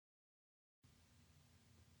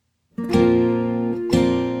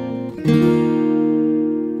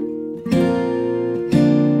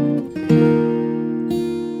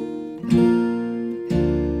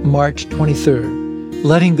March 23rd,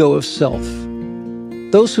 letting go of self.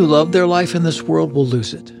 Those who love their life in this world will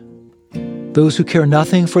lose it. Those who care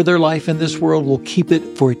nothing for their life in this world will keep it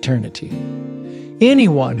for eternity.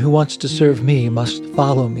 Anyone who wants to serve me must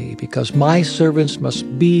follow me, because my servants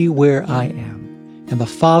must be where I am, and the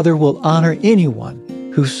Father will honor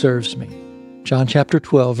anyone who serves me. John chapter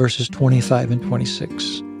 12, verses 25 and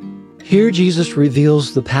 26. Here Jesus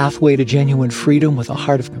reveals the pathway to genuine freedom with a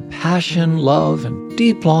heart of compassion, love, and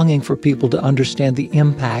deep longing for people to understand the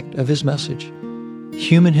impact of his message.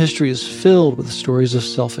 Human history is filled with stories of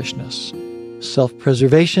selfishness,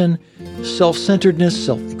 self-preservation, self-centeredness,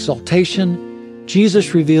 self-exaltation.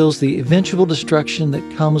 Jesus reveals the eventual destruction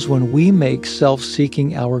that comes when we make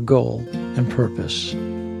self-seeking our goal and purpose.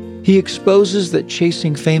 He exposes that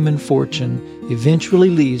chasing fame and fortune eventually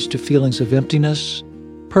leads to feelings of emptiness,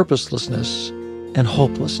 purposelessness, and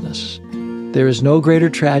hopelessness. There is no greater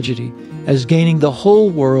tragedy as gaining the whole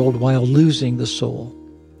world while losing the soul.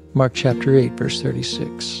 Mark chapter 8, verse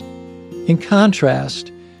 36. In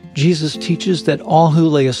contrast, Jesus teaches that all who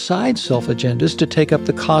lay aside self-agendas to take up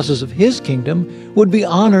the causes of his kingdom would be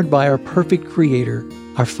honored by our perfect Creator,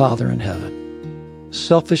 our Father in heaven.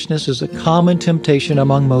 Selfishness is a common temptation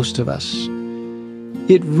among most of us.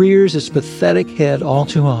 It rears its pathetic head all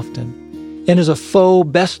too often, and is a foe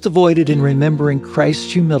best avoided in remembering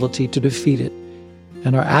Christ's humility to defeat it,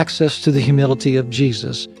 and our access to the humility of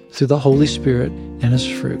Jesus through the Holy Spirit and his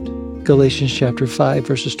fruit. Galatians chapter 5,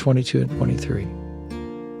 verses 22 and 23.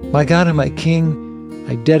 My God and my King,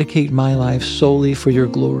 I dedicate my life solely for your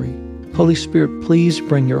glory. Holy Spirit, please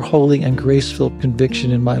bring your holy and grace-filled conviction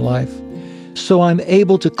in my life, so I'm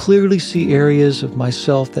able to clearly see areas of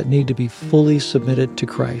myself that need to be fully submitted to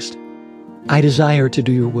Christ. I desire to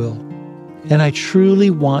do your will, and I truly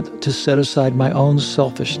want to set aside my own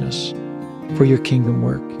selfishness for your kingdom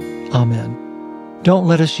work. Amen. Don't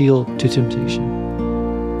let us yield to temptation.